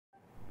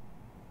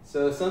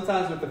So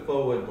sometimes with the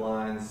faux wood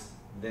blinds,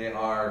 they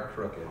are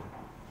crooked.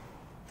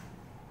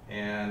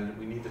 And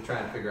we need to try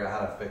and figure out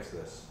how to fix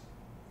this.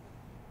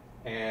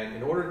 And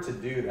in order to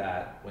do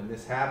that, when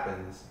this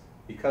happens,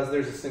 because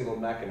there's a single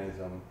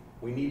mechanism,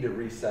 we need to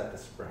reset the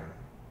spring.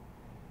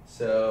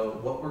 So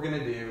what we're going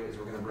to do is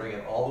we're going to bring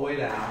it all the way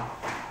down.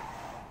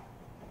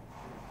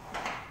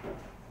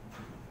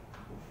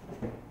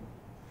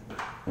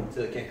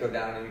 So it can't go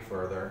down any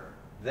further.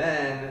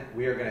 Then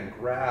we are going to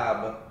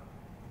grab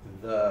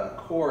the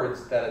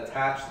cords that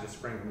attach to the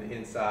spring from the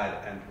inside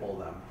and pull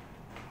them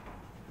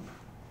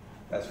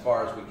as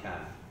far as we can.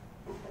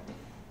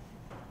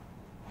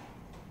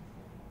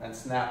 And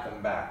snap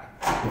them back.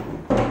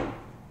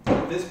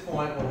 At this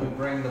point, when we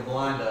bring the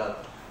blind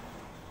up,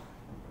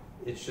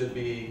 it should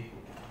be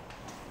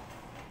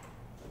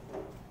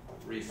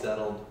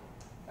resettled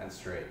and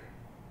straight.